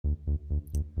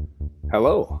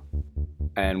Hello,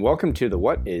 and welcome to the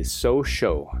What Is So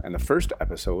show and the first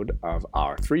episode of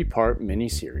our three-part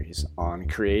mini-series on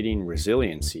creating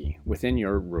resiliency within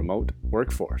your remote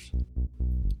workforce.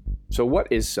 So what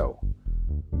is so?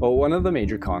 Well, one of the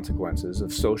major consequences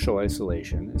of social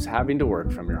isolation is having to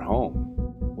work from your home,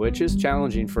 which is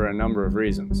challenging for a number of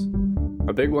reasons.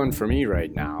 A big one for me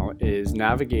right now is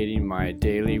navigating my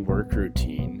daily work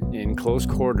routine in close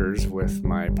quarters with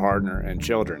my partner and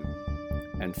children,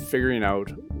 and figuring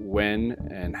out when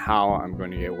and how I'm going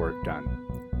to get work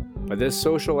done. But this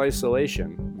social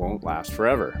isolation won't last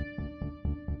forever.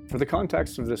 For the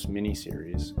context of this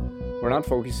mini-series, we're not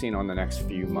focusing on the next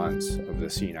few months of the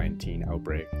C19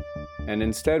 outbreak, and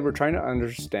instead we're trying to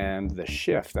understand the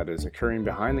shift that is occurring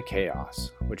behind the chaos,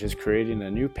 which is creating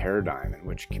a new paradigm in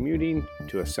which commuting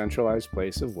to a centralized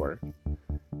place of work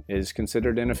is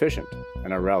considered inefficient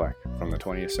and a relic from the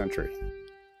 20th century.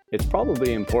 It's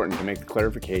probably important to make the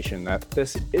clarification that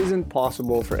this isn't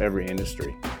possible for every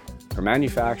industry. For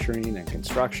manufacturing and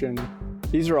construction,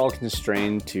 these are all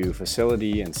constrained to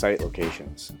facility and site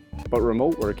locations. But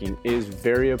remote working is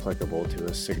very applicable to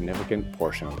a significant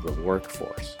portion of the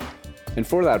workforce. And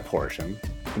for that portion,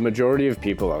 the majority of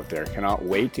people out there cannot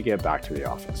wait to get back to the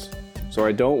office. So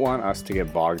I don't want us to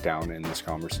get bogged down in this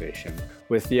conversation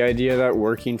with the idea that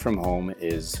working from home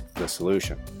is the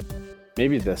solution.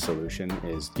 Maybe the solution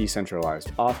is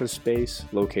decentralized office space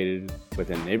located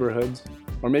within neighborhoods,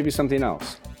 or maybe something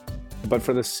else. But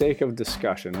for the sake of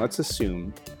discussion, let's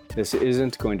assume this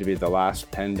isn't going to be the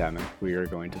last pandemic we are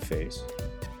going to face,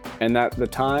 and that the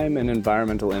time and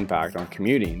environmental impact on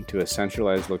commuting to a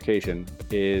centralized location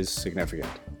is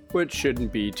significant, which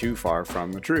shouldn't be too far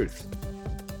from the truth.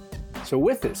 So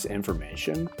with this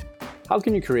information, how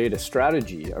can you create a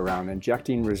strategy around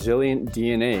injecting resilient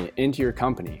DNA into your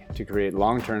company to create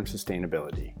long-term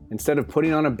sustainability, instead of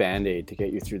putting on a Band-Aid to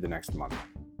get you through the next month?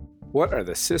 What are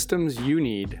the systems you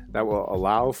need that will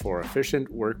allow for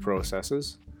efficient work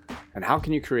processes? And how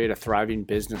can you create a thriving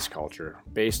business culture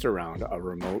based around a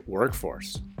remote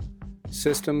workforce?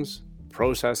 Systems,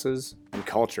 processes, and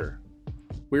culture.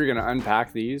 We're going to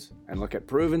unpack these and look at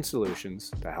proven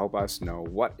solutions to help us know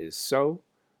what is so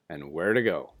and where to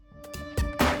go.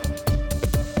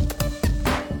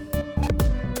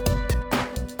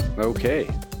 Okay,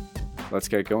 let's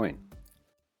get going.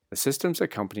 The systems that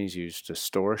companies use to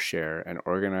store, share, and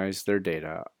organize their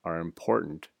data are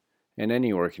important in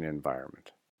any working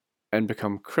environment and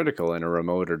become critical in a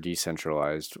remote or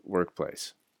decentralized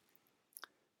workplace.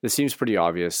 This seems pretty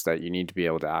obvious that you need to be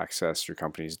able to access your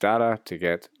company's data to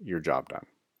get your job done.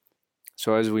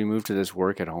 So as we move to this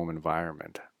work-at-home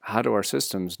environment, how do our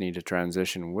systems need to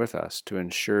transition with us to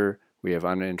ensure we have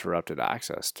uninterrupted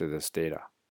access to this data?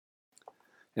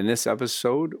 In this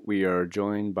episode, we are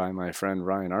joined by my friend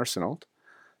Ryan Arsenault,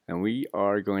 and we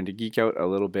are going to geek out a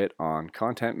little bit on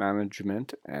content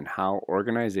management and how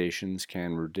organizations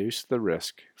can reduce the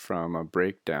risk from a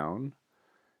breakdown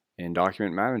in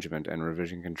document management and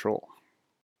revision control.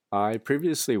 I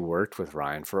previously worked with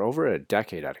Ryan for over a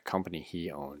decade at a company he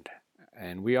owned,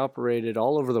 and we operated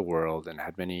all over the world and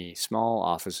had many small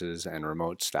offices and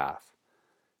remote staff.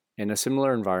 In a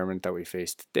similar environment that we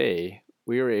face today,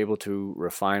 we were able to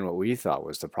refine what we thought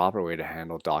was the proper way to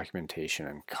handle documentation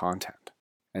and content.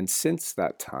 And since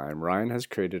that time, Ryan has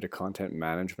created a content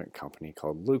management company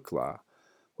called Lukla,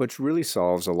 which really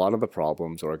solves a lot of the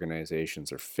problems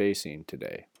organizations are facing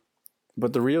today.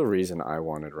 But the real reason I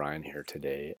wanted Ryan here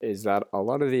today is that a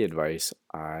lot of the advice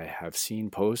I have seen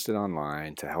posted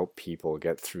online to help people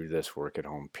get through this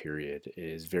work-at-home period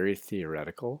is very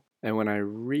theoretical. And when I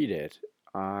read it,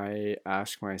 I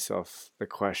ask myself the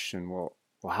question, well,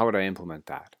 how would I implement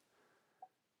that?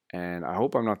 And I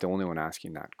hope I'm not the only one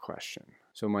asking that question.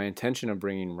 So my intention of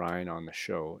bringing Ryan on the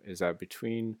show is that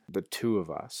between the two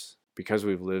of us, because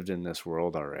we've lived in this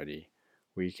world already,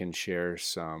 we can share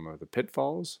some of the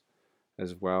pitfalls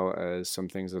as well as some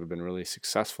things that have been really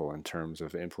successful in terms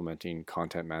of implementing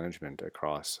content management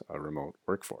across a remote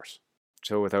workforce.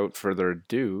 So without further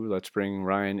ado, let's bring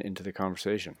Ryan into the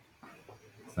conversation.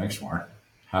 Thanks, Mark.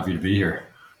 Happy to be here.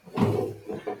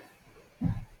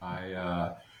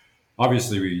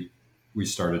 Obviously we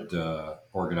started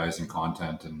organizing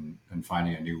content and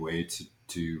finding a new way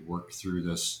to work through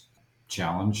this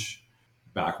challenge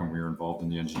back when we were involved in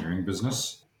the engineering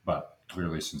business. But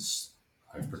clearly, since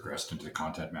I've progressed into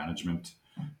content management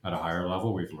at a higher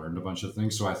level, we've learned a bunch of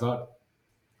things. So I thought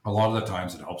a lot of the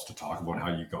times it helps to talk about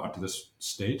how you got to this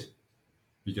state,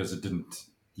 because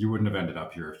you wouldn't have ended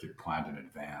up here if you'd planned in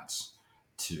advance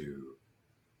to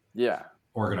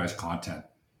organize content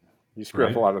You screw up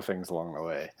right? a lot of things along the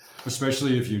way.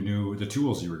 Especially if you knew the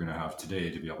tools you were going to have today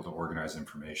to be able to organize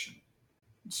information.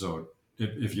 So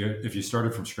if you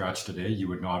started from scratch today, you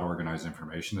would not organize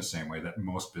information the same way that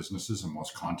most businesses and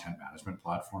most content management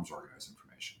platforms organize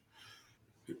information.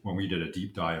 When we did a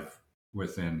deep dive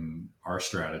within our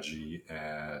strategy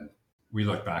and we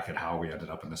look back at how we ended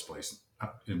up in this place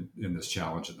in this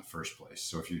challenge in the first place.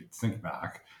 So if you think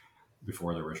back,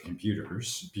 before there were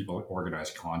computers, people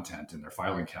organized content in their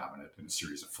filing cabinet in a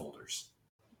series of folders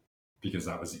because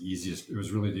that was the easiest. It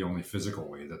was really the only physical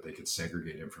way that they could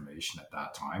segregate information at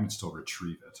that time and still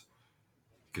retrieve it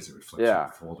because it would flip through Yeah.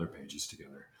 the folder pages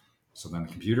together. So then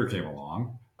the computer came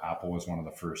along. Apple was one of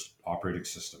the first operating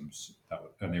systems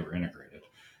and they were integrated.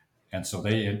 And so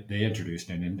they introduced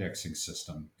an indexing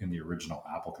system in the original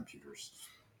Apple computers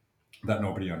that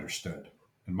nobody understood.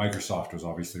 And Microsoft was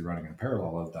obviously running in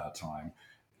parallel at that time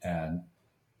and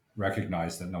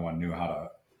recognized that no one knew how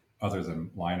to, other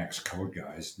than Linux code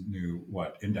guys, knew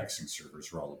what indexing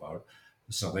servers were all about.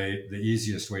 So the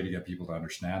easiest way to get people to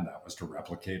understand that was to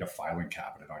replicate a filing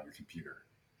cabinet on your computer,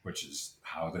 which is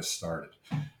how this started.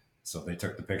 So they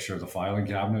took the picture of the filing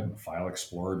cabinet and File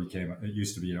Explorer it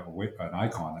used to be an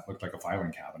icon that looked like a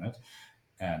filing cabinet.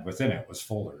 And within it was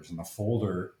folders. And the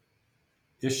folder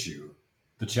issue,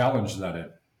 the challenge that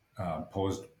it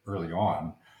posed early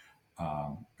on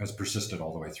has persisted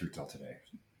all the way through till today.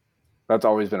 That's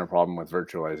always been a problem with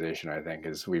virtualization, I think,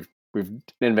 is we've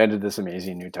invented this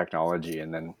amazing new technology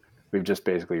and then we've just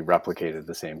basically replicated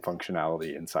the same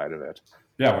functionality inside of it.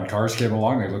 Yeah, when cars came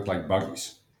along, they looked like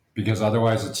buggies because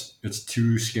otherwise it's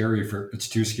too scary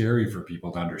for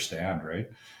people to understand, right?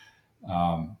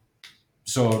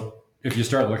 So if you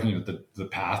start looking at the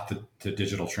path to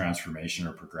digital transformation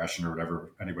or progression or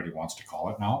whatever anybody wants to call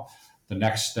it now, the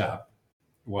next step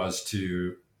was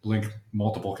to link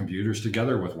multiple computers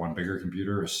together with one bigger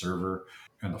computer, a server,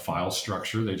 and the file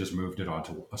structure. They just moved it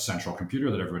onto a central computer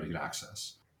that everybody could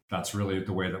access. That's really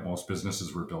the way that most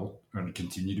businesses were built and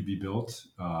continue to be built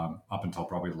up until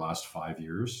probably the last 5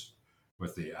 years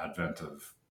with the advent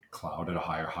of cloud at a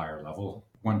higher level.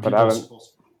 But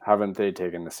haven't they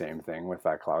taken the same thing with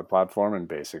that cloud platform and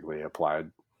basically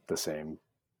applied the same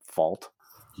fault?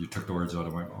 You took the words out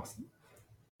of my mouth.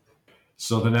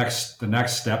 So the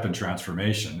next step in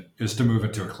transformation is to move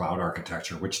it to a cloud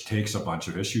architecture, which takes a bunch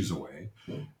of issues away,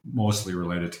 mostly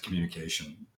related to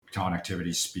communication,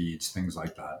 connectivity, speeds, things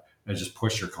like that, and just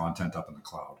push your content up in the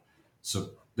cloud.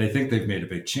 So they think they've made a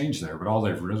big change there, but all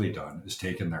they've really done is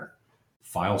taken their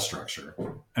file structure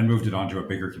and moved it onto a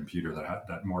bigger computer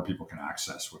that more people can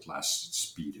access with less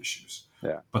speed issues.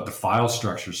 Yeah. But the file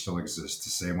structure still exists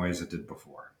the same way as it did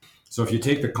before. So if you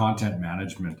take the content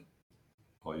management,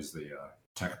 I'll use the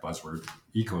tech buzzword,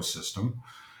 ecosystem,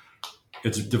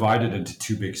 it's divided into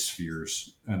two big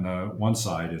spheres. And the one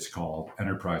side is called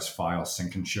enterprise file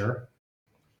sync and share.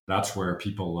 That's where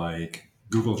people like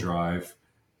Google Drive,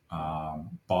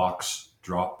 Box,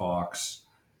 Dropbox,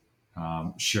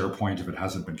 SharePoint, if it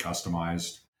hasn't been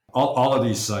customized. All of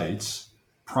these sites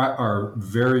are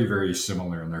very, very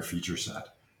similar in their feature set.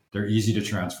 They're easy to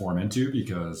transform into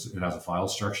because it has a file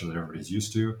structure that everybody's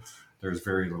used to. There's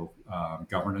very little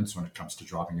governance when it comes to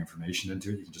dropping information into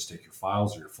it. You can just take your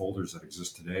files or your folders that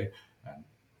exist today and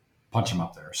punch them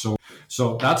up there. So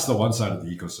that's the one side of the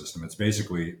ecosystem. It's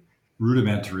basically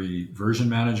rudimentary version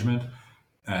management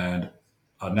and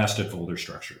a nested folder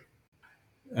structure.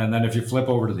 And then if you flip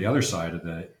over to the other side of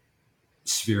the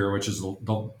sphere, which is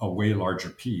a way larger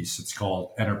piece, it's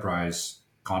called enterprise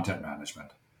content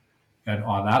management. And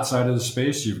on that side of the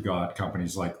space, you've got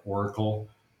companies like Oracle,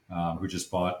 who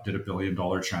just did $1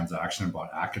 billion transaction and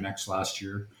bought Aconex last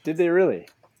year. Did they really?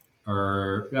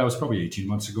 Or yeah, it was probably 18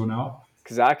 months ago now.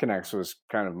 Because Aconex was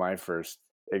kind of my first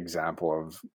example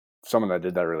of someone that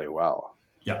did that really well.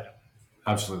 Yeah,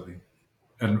 absolutely.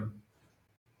 And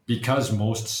because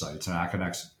most sites, and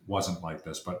Aconex wasn't like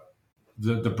this, but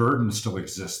the burden still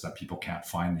exists that people can't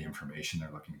find the information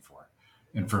they're looking for.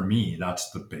 And for me,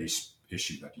 that's the base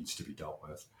issue that needs to be dealt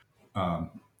with.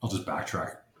 I'll just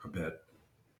backtrack a bit.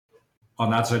 On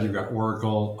that side, you've got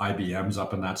Oracle, IBM's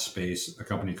up in that space. A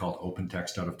company called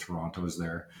OpenText out of Toronto is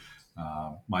there.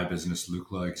 My business,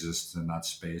 Lukla, exists in that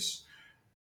space.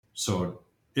 So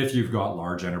if you've got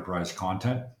large enterprise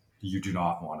content, you do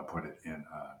not want to put it in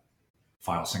a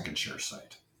file sync and share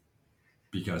site.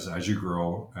 Because as you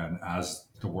grow and as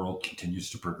the world continues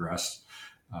to progress,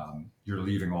 you're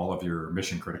leaving all of your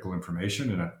mission critical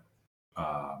information in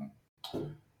an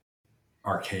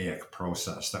archaic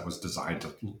process that was designed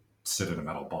to sit in a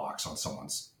metal box on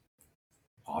someone's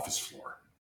office floor,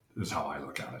 is how I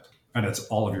look at it. And it's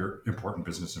all of your important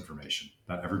business information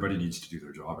that everybody needs to do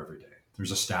their job every day.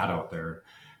 There's a stat out there,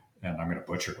 and I'm going to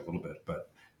butcher it a little bit, but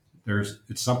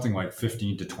it's something like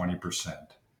 15 to 20%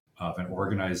 of an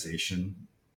organization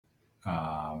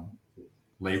um,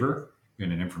 labor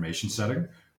in an information setting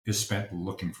is spent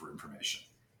looking for information,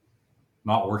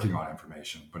 not working on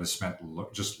information, but is spent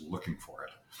just looking for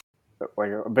it.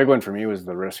 Like a big one for me was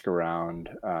the risk around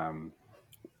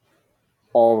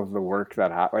all of the work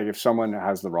that like if someone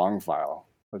has the wrong file,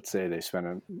 let's say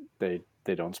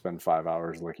they don't spend 5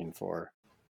 hours looking for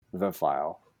the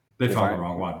file. They found the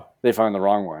wrong one. They found the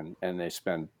wrong one, and they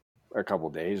spend a couple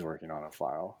days working on a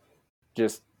file,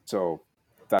 just so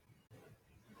that,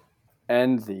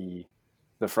 and the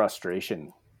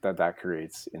frustration that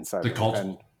creates inside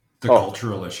the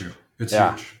cultural issue. It's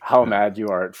huge. How mad you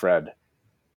are at Fred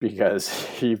because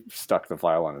he stuck the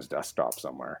file on his desktop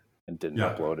somewhere and didn't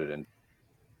upload it in.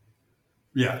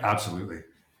 Yeah, absolutely.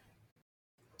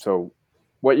 So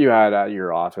what you had at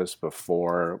your office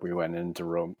before we went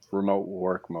into remote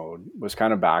work mode was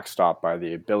kind of backstopped by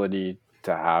the ability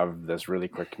to have this really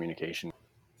quick communication.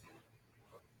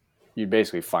 You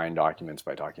basically find documents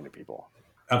by talking to people.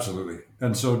 Absolutely.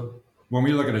 And so when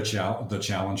we look at the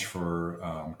challenge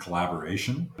for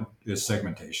collaboration is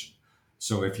segmentation.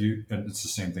 So and it's the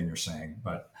same thing you're saying,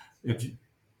 but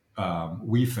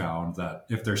we found that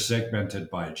if they're segmented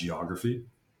by geography,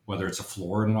 whether it's a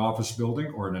floor in an office building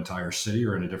or an entire city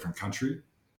or in a different country,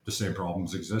 the same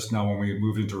problems exist. Now, when we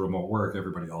moved into remote work,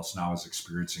 everybody else now is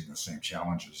experiencing the same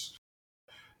challenges.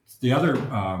 The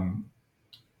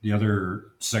other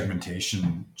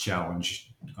segmentation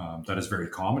challenge that is very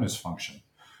common is function.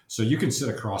 So you can sit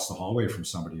across the hallway from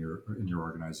somebody in your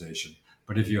organization,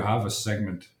 but if you have a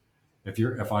segment,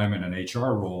 if I'm in an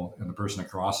HR role and the person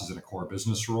across is in a core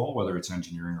business role, whether it's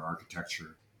engineering or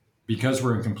architecture, because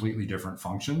we're in completely different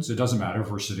functions, it doesn't matter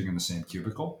if we're sitting in the same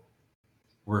cubicle.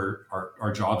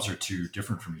 Our jobs are too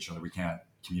different from each other. We can't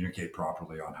communicate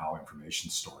properly on how information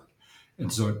is stored.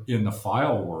 And so in the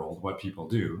file world, what people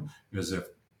do is if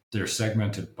they're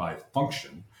segmented by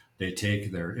function, they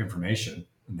take their information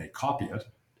and they copy it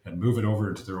and move it over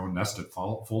into their own nested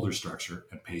folder structure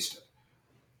and paste it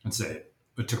and say,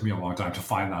 it took me a long time to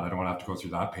find that. I don't want to have to go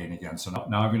through that pain again. So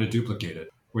now I'm going to duplicate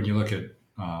it. When you look at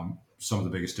some of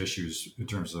the biggest issues in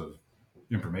terms of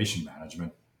information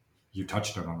management, you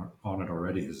touched on it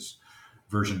already, is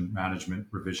version management,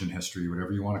 revision history,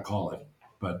 whatever you want to call it.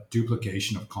 But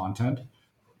duplication of content,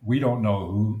 we don't know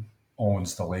who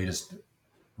owns the latest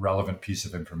relevant piece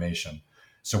of information.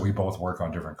 So we both work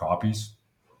on different copies.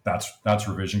 That's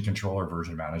revision control or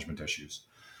version management issues.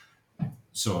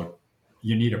 So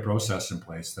you need a process in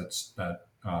place that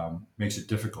makes it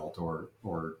difficult or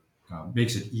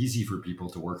makes it easy for people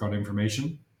to work on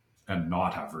information and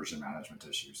not have version management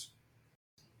issues.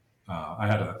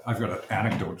 I've got an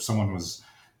anecdote. Someone was,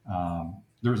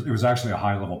 it was actually a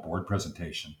high level board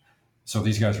presentation. So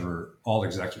these guys were all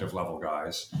executive level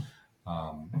guys,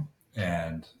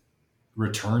 and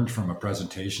returned from a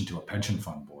presentation to a pension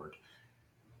fund board.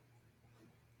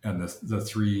 And the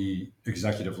three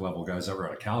executive level guys that were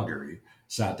out of Calgary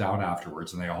sat down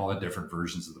afterwards, and they all had different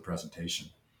versions of the presentation.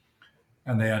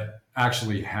 And they had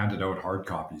actually handed out hard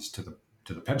copies to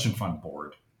the pension fund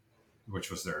board,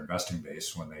 which was their investing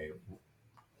base, when they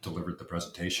delivered the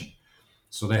presentation.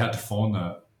 So they had to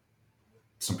phone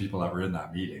some people that were in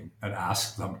that meeting and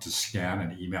ask them to scan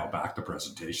and email back the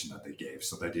presentation that they gave,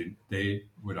 so they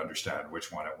would understand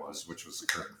which one it was, which was the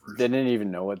current version. They didn't even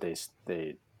know what they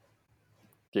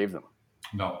gave them.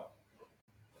 No.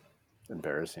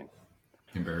 Embarrassing.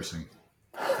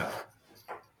 Yeah.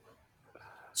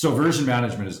 So version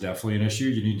management is definitely an issue.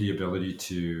 You need the ability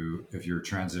to, if you're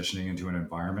transitioning into an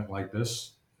environment like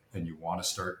this and you want to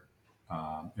start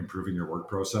improving your work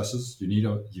processes, you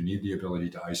need the ability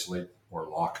to isolate or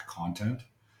lock content,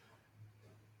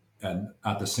 and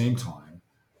at the same time,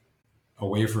 a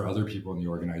way for other people in the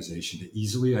organization to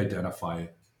easily identify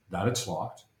that it's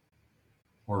locked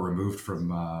or removed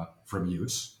from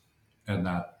use, and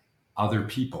that other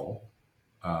people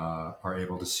are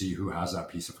able to see who has that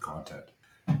piece of content.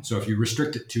 So if you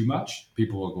restrict it too much,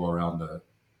 people will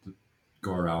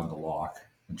go around the lock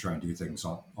and try and do things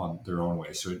on their own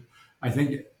way. So I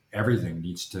think everything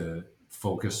needs to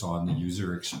focus on the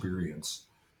user experience.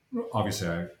 Obviously,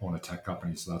 I own a tech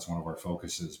company, so that's one of our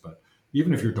focuses. But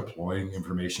even if you're deploying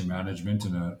information management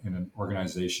in an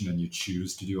organization and you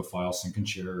choose to do a file sync and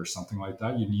share or something like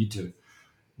that, you need to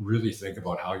really think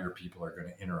about how your people are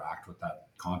going to interact with that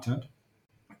content,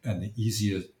 and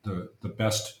the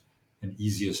best and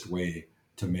easiest way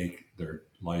to make their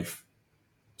life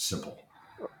simple.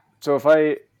 So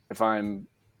if I'm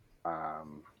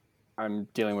I'm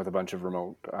dealing with a bunch of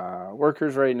remote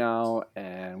workers right now,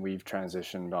 and we've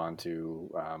transitioned onto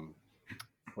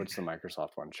what's the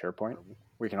Microsoft one? SharePoint.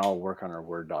 We can all work on our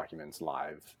Word documents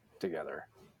live together,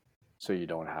 so you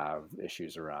don't have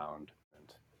issues around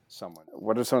someone.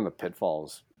 What are some of the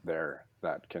pitfalls there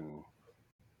that can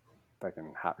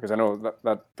happen? Because I know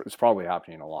that is probably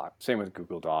happening a lot. Same with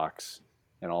Google Docs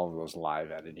and all of those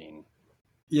live editing.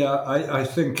 Yeah, I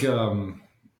think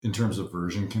in terms of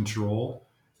version control,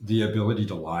 the ability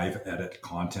to live edit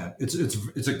content,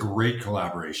 it's a great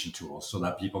collaboration tool so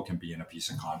that people can be in a piece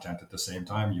of content at the same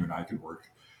time. You and I could work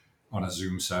on a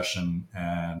Zoom session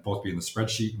and both be in the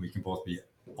spreadsheet, and we can both be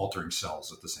altering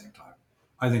cells at the same time.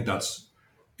 I think that's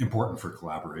important for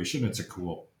collaboration. It's a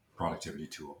cool productivity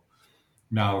tool.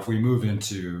 Now, if we move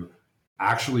into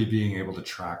actually being able to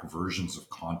track versions of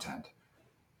content,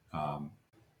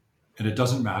 and it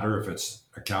doesn't matter if it's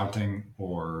accounting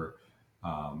or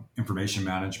information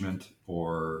management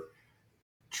or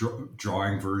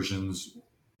drawing versions,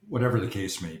 whatever the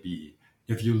case may be,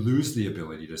 if you lose the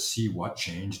ability to see what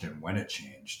changed and when it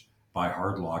changed by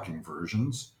hard locking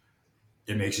versions,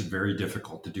 it makes it very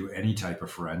difficult to do any type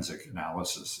of forensic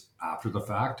analysis after the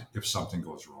fact if something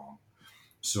goes wrong.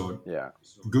 So Yeah,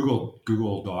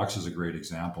 Google Docs is a great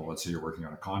example. Let's say you're working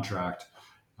on a contract,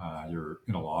 you're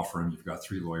in a law firm, you've got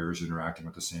 3 lawyers interacting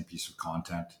with the same piece of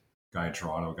content, guy in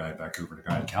Toronto, guy in Vancouver, and a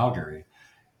guy in Calgary,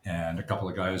 and a couple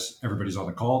of guys, everybody's on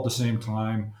the call at the same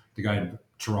time. The guy in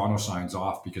Toronto signs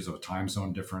off because of a time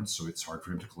zone difference, so it's hard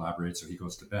for him to collaborate, so he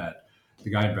goes to bed. The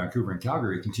guy in Vancouver and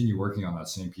Calgary continue working on that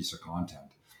same piece of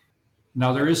content.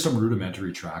 Now, there is some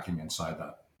rudimentary tracking inside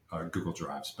that Google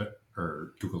Drives,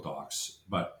 or Google Docs,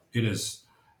 but it is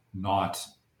not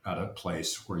at a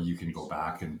place where you can go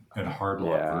back and hard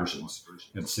log versions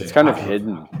and say it's kind of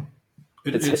hidden.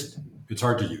 It's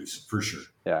hard to use for sure.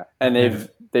 Yeah, and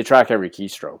they track every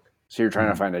keystroke. So you're trying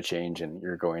to find a change, and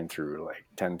you're going through like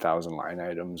 10,000 line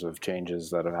items of changes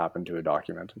that have happened to a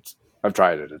document. I've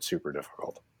tried it; it's super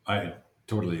difficult. I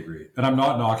totally agree, and I'm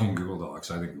not knocking Google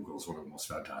Docs. I think Google is one of the most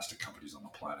fantastic companies on the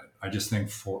planet. I just think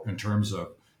in terms of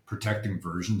protecting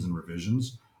versions and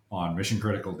revisions on mission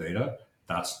critical data,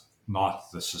 that's not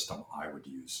the system I would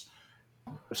use.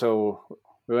 So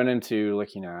we went into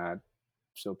looking at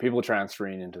people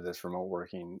transferring into this remote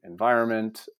working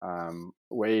environment,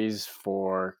 ways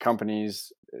for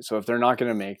companies. So if they're not going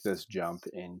to make this jump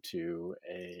into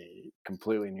a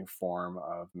completely new form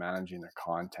of managing their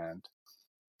content,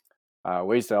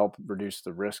 ways to help reduce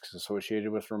the risks associated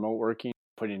with remote working,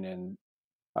 putting in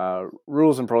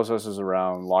rules and processes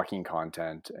around locking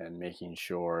content and making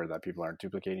sure that people aren't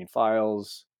duplicating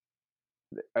files.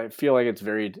 I feel like it's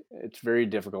very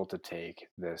difficult to take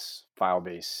this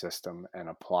file-based system and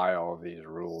apply all of these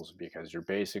rules, because you're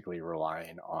basically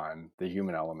relying on the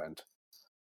human element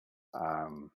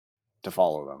to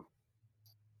follow them.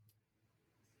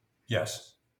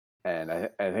 Yes. And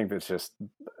I think that's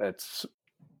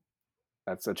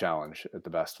a challenge at the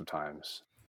best of times.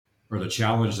 Or the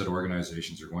challenge that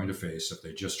organizations are going to face if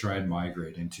they just try and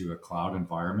migrate into a cloud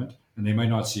environment, and they might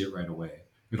not see it right away.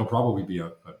 It'll probably be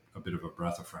a bit of a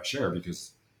breath of fresh air,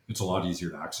 because it's a lot easier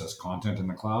to access content in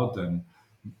the cloud than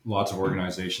lots of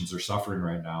organizations are suffering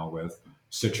right now with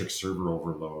Citrix server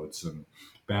overloads and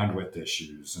bandwidth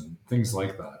issues and things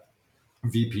like that,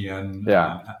 VPN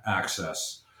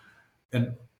access.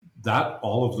 And that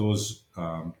all of those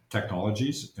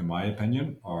technologies, in my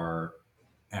opinion, are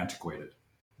antiquated.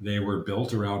 They were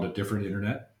built around a different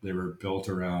internet. They were built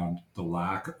around the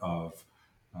lack of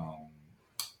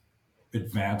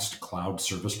advanced cloud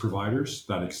service providers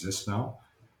that exist now.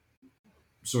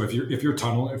 So if you're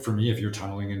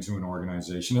tunneling into an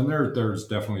organization, and there's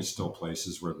definitely still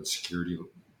places where the security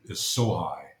is so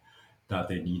high that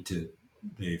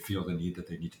they feel the need that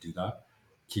they need to do that,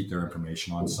 keep their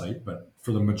information on site. But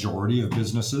for the majority of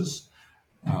businesses,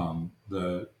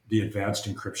 the advanced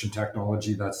encryption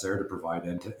technology that's there to provide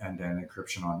end-to-end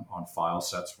encryption on file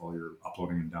sets while you're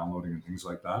uploading and downloading and things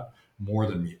like that, more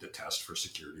than meet the test for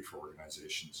security for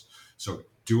organizations. So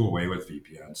do away with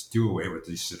VPNs, do away with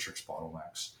these Citrix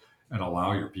bottlenecks, and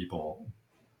allow your people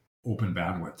open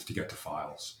bandwidth to get to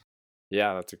files.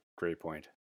 Yeah, that's a great point.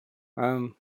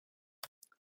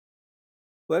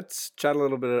 Let's chat a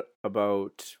little bit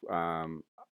about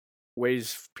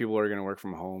ways people are going to work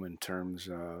from home in terms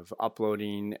of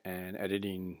uploading and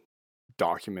editing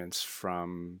documents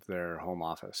from their home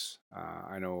office.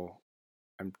 I know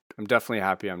I'm definitely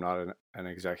happy I'm not an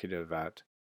executive at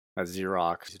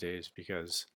Xerox these days,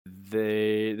 because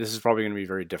this is probably going to be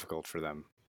very difficult for them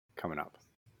coming up.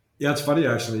 Yeah, it's funny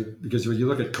actually, because when you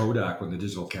look at Kodak when the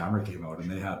digital camera came out,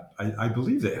 and they had, I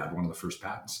believe they had one of the first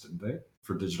patents, didn't they,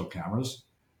 for digital cameras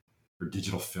or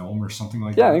digital film or something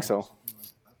like Yeah, I think that? so.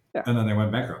 Yeah. And then they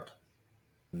went bankrupt.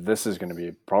 This is going to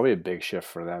be probably a big shift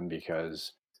for them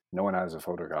because no one has a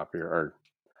photocopier, or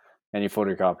any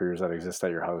photocopiers that exist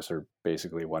at your house are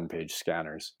basically one-page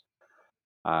scanners.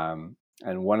 And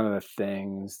one of the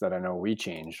things that I know we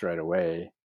changed right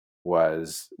away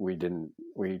was we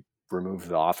removed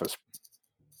the office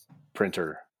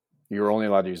printer. You were only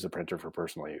allowed to use the printer for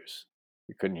personal use.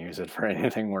 You couldn't use it for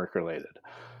anything work related.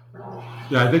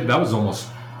 Yeah, I think that was almost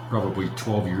probably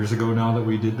 12 years ago now that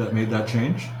we made that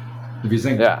change. If you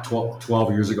think Yeah.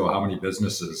 12 years ago, how many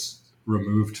businesses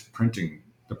removed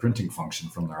the printing function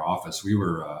from their office? We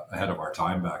were ahead of our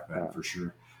time back then, for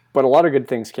sure. But a lot of good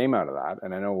things came out of that,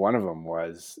 and I know one of them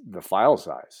was the file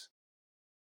size.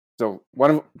 So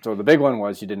the big one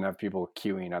was you didn't have people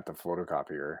queuing at the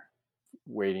photocopier,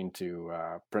 waiting to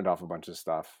print off a bunch of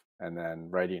stuff and then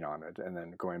writing on it, and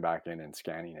then going back in and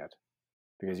scanning it,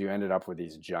 because you ended up with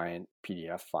these giant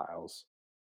PDF files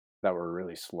that were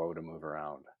really slow to move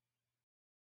around.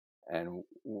 And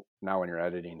now when you're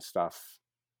editing stuff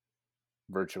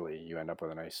virtually, you end up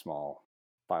with a nice small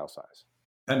file size.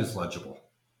 And it's legible.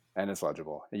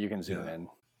 You can zoom in.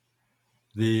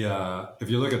 If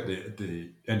you look at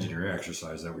the engineering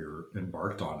exercise that we were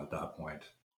embarked on at that point,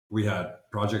 we had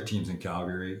project teams in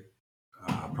Calgary,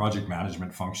 project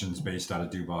management functions based out of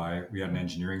Dubai. We had an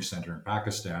engineering center in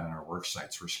Pakistan, and our work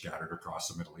sites were scattered across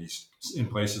the Middle East in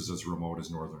places as remote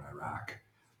as northern Iraq.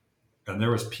 And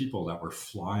there was people that were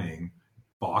flying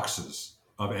boxes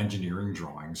of engineering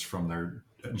drawings from their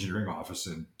engineering office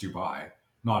in Dubai.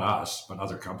 Not us, but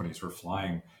other companies were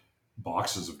flying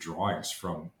boxes of drawings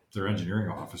from their engineering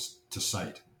office to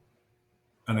site,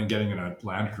 and then getting in a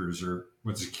Land Cruiser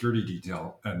with security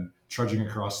detail and trudging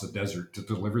across the desert to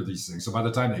deliver these things. So by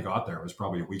the time they got there, it was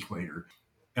probably a week later,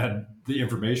 and the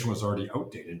information was already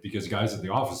outdated because guys at the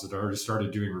office had already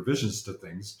started doing revisions to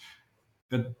things.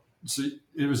 And so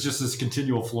it was just this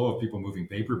continual flow of people moving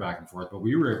paper back and forth. But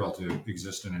we were able to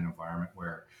exist in an environment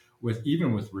where,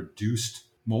 even with reduced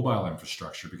mobile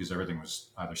infrastructure, because everything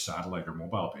was either satellite or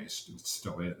mobile based, it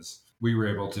still is, we were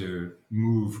able to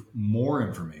move more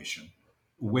information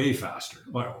way faster,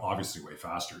 well, obviously way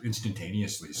faster,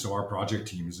 instantaneously. So our project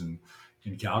teams in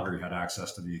Calgary had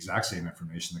access to the exact same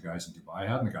information the guys in Dubai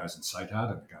had, and the guys in site had,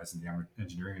 and the guys in the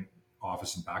engineering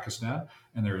office in Pakistan,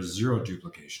 and there is zero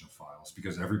duplication of files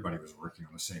because everybody was working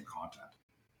on the same content.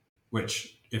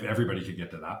 Which, if everybody could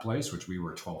get to that place, which we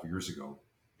were 12 years ago,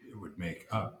 it would make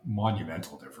a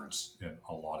monumental difference in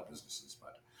a lot of businesses.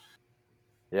 But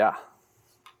yeah,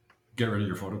 get rid of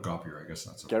your photocopier. I guess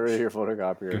that's get rid of your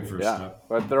photocopier. Good first step.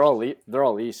 But they're all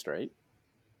leased, right?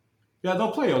 Yeah,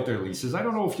 they'll play out their leases. I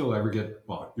don't know if you'll ever get.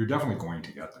 Well, you're definitely going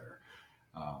to get there,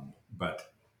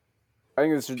 but I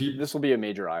think this will be a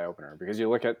major eye opener, because you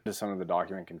look at some of the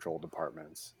document control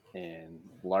departments in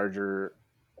larger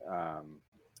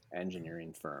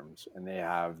engineering firms, and they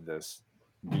have this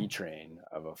B-train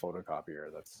of a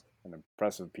photocopier that's an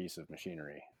impressive piece of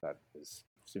machinery that is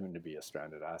soon to be a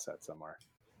stranded asset somewhere.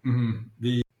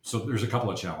 Mm-hmm. So there's a couple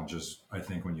of challenges, I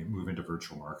think, when you move into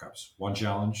virtual markups. One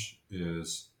challenge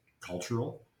is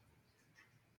cultural.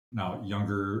 Now, the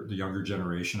younger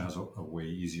generation has a way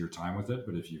easier time with it,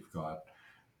 but if you've got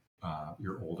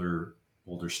your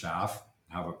older staff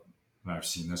and I've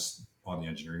seen this on the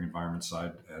engineering environment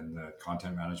side and the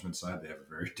content management side, they have a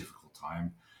very difficult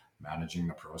time managing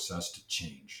the process to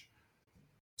change.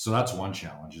 So that's one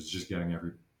challenge, is just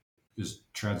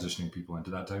transitioning people into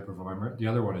that type of environment. The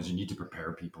other one is you need to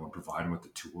prepare people and provide them with the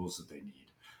tools that they need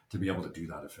to be able to do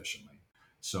that efficiently.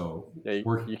 So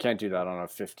you can't do that on a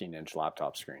 15-inch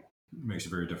laptop screen. It makes it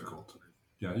very difficult.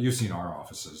 Yeah, you've seen our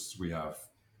offices. We have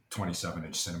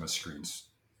 27-inch cinema screens,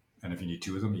 and if you need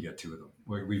two of them, you get two of them.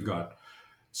 We've got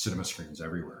cinema screens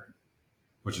everywhere,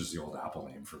 which is the old Apple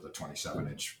name for the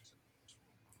 27-inch.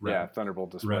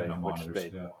 Thunderbolt display,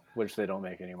 which they don't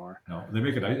make anymore. No, they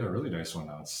make a really nice one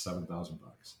now. It's $7,000.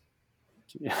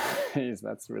 Yeah,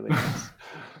 that's really nice.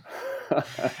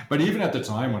 But even at the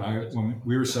time when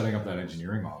we were setting up that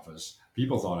engineering office,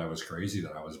 people thought I was crazy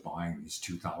that I was buying these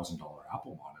 $2,000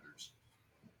 Apple monitors.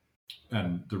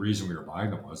 And the reason we were buying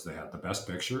them was they had the best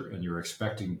picture, and you're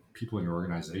expecting people in your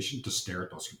organization to stare at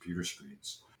those computer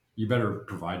screens. You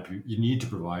need to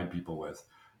provide people with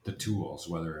the tools,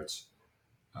 whether it's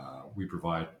we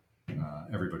provide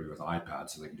everybody with iPads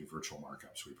so they can do virtual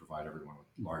markups. We provide everyone with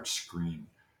large screen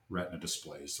retina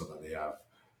displays so that they have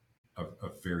a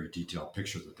very detailed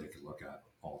picture that they can look at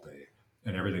all day.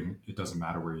 and everything, it doesn't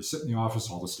matter where you sit in the office,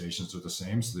 all the stations are the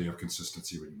same, so they have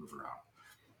consistency when you move around.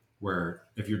 Where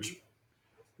if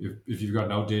you've got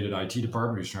an outdated IT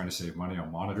department who's trying to save money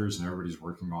on monitors and everybody's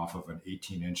working off of an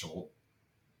 18-inch old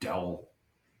Dell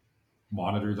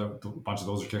monitor that a bunch of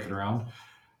those are kicking around,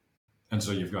 and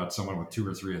so you've got someone with 2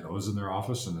 or 3 of those in their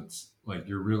office, and it's like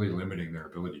you're really limiting their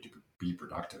ability to be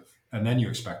productive. And then you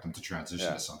expect them to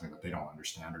transition to something that they don't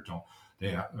understand or don't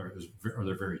or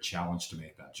they're very challenged to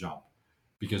make that jump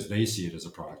because they see it as a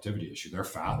productivity issue. They're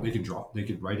fast. They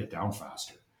can write it down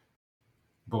faster.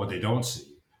 But what they don't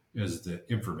see is the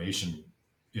information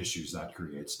issues that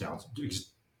creates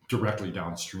directly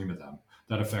downstream of them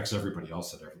that affects everybody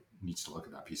else that needs to look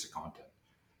at that piece of content.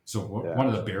 So one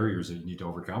of the barriers that you need to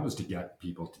overcome is to get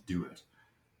people to do it.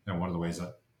 And one of the ways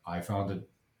that I found it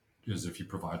is if you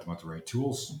provide them with the right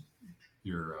tools,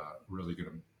 you're really going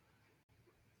to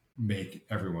make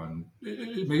everyone.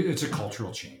 It's a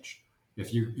cultural change.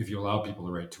 If you allow people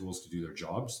the right tools to do their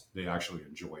jobs, they actually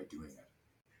enjoy doing it,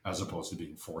 as opposed to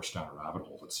being forced down a rabbit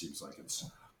hole that seems like it's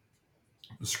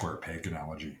the square peg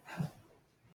analogy.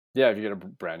 Yeah, if you get a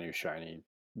brand new shiny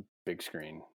big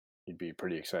screen, you'd be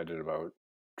pretty excited about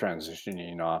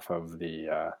transitioning off of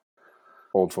the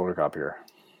old photocopier.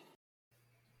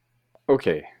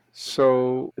 Okay,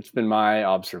 so it's been my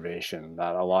observation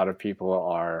that a lot of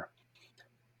people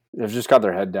they've just got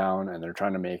their head down and they're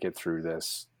trying to make it through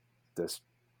this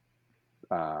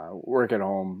work at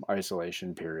home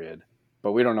isolation period,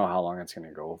 but we don't know how long it's going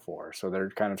to go for. So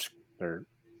they're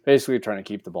basically trying to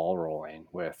keep the ball rolling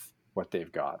with what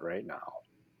they've got right now.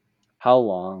 How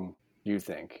long do you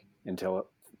think until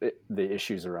the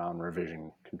issues around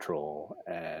revision control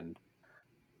and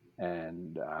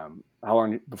how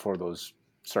long before those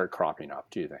start cropping up,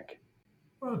 do you think?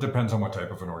 Well, it depends on what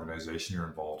type of an organization you're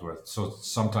involved with. So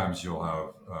sometimes you'll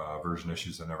have version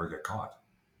issues that never get caught.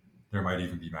 There might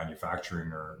even be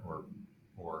manufacturing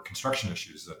or construction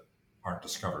issues that aren't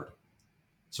discovered.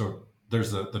 So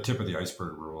there's the tip of the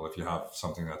iceberg rule. If you have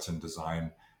something that's in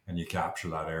design and you capture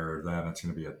that error, then it's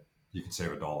going to be you can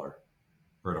save $1, or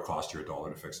it'll cost you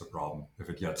 $1 to fix the problem. If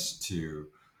it gets to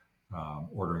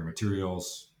ordering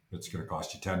materials, it's going to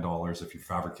cost you $10. If you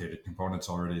fabricated components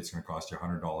already, it's going to cost you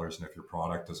 $100. And if your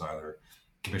product is either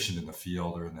commissioned in the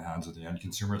field or in the hands of the end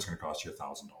consumer, it's going to cost you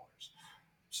 $1,000.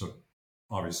 So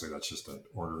obviously that's just an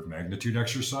order of magnitude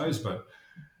exercise, but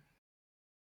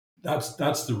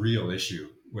that's the real issue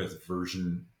with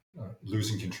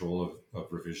losing control of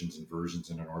revisions and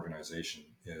versions in an organization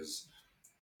is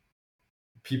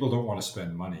people don't want to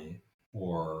spend money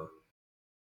or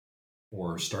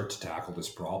start to tackle this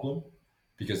problem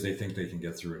because they think they can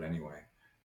get through it anyway.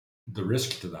 The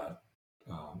risk to that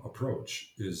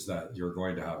approach is that you're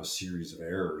going to have a series of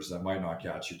errors that might not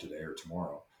catch you today or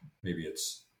tomorrow. Maybe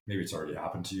it's already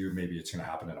happened to you. Maybe it's going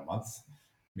to happen in a month.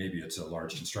 Maybe it's a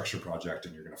large construction project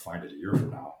and you're going to find it a year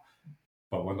from now.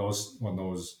 But when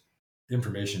those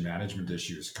information management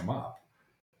issues come up,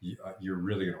 you're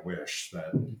really going to wish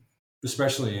that,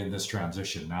 especially in this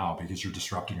transition now, because you're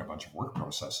disrupting a bunch of work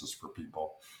processes for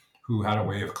people who had a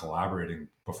way of collaborating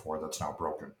before that's now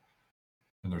broken,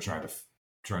 and they're trying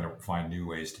to find new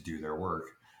ways to do their work.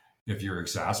 If you're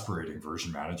exasperating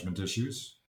version management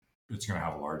issues, it's going to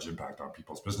have a large impact on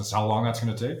people's business. How long that's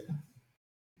going to take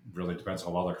really depends how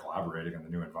well they're collaborating in the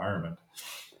new environment.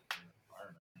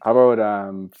 How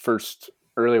about first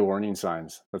early warning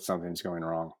signs that something's going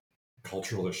wrong?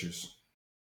 Cultural issues.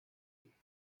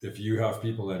 If you have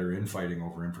people that are infighting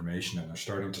over information and they're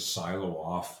starting to silo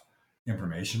off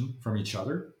information from each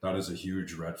other, that is a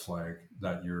huge red flag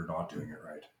that you're not doing it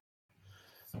right.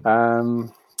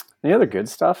 Any other good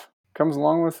stuff comes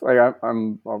along with, like,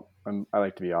 I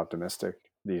like to be optimistic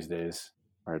these days,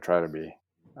 or I try to be.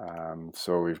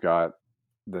 So we've got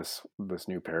this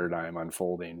new paradigm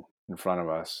unfolding in front of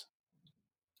us.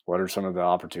 What are some of the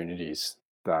opportunities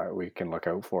that we can look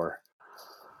out for?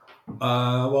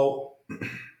 Well,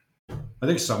 I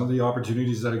think some of the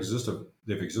opportunities that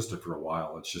they've existed for a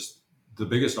while. It's just the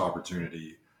biggest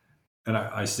opportunity, and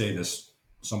I say this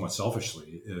somewhat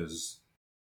selfishly, is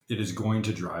it is going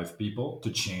to drive people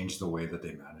to change the way that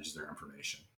they manage their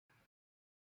information,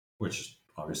 which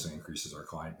obviously increases our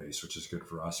client base, which is good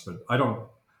for us. But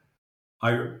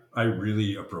I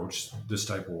really approach this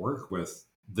type of work with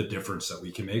the difference that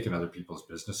we can make in other people's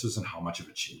businesses and how much of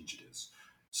a change it is.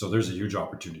 So there's a huge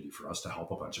opportunity for us to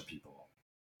help a bunch of people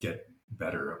get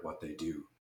better at what they do.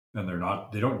 And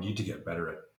they don't need to get better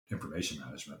at information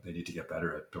management. They need to get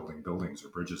better at building buildings or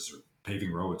bridges or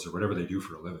paving roads or whatever they do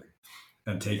for a living,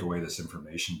 and take away this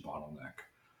information bottleneck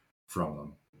from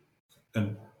them.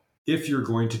 And if you're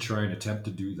going to try and attempt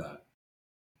to do that,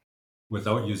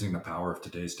 without using the power of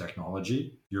today's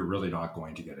technology, you're really not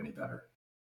going to get any better.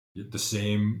 The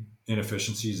same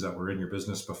inefficiencies that were in your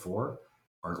business before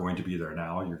are going to be there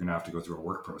now. You're going to have to go through a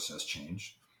work process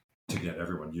change to get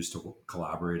everyone used to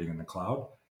collaborating in the cloud.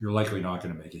 You're likely not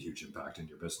going to make a huge impact in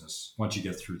your business once you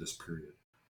get through this period.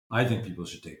 I think people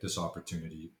should take this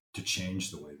opportunity to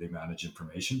change the way they manage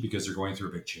information because they're going through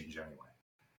a big change anyway.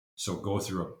 So go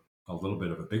through a little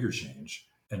bit of a bigger change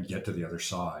and get to the other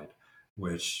side,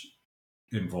 which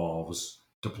involves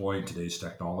deploying today's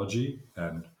technology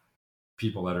and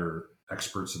people that are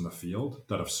experts in the field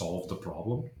that have solved the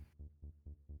problem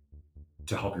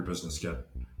to help your business get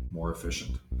more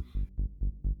efficient.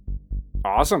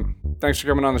 Awesome. Thanks for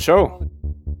coming on the show.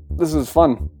 This is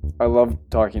fun. I love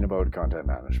talking about content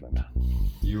management.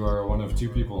 You are one of two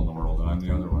people in the world, and I'm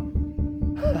the other one.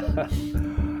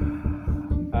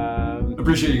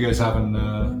 Appreciate you guys having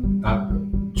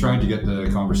trying to get the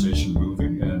conversation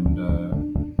moving and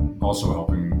also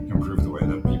helping improve the way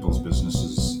that people's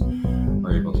businesses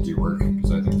are able to do work,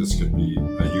 because I think this could be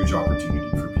a huge opportunity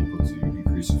for people to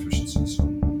increase efficiency. So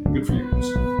good for you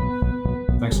guys.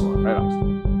 Thanks a lot. Right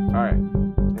on.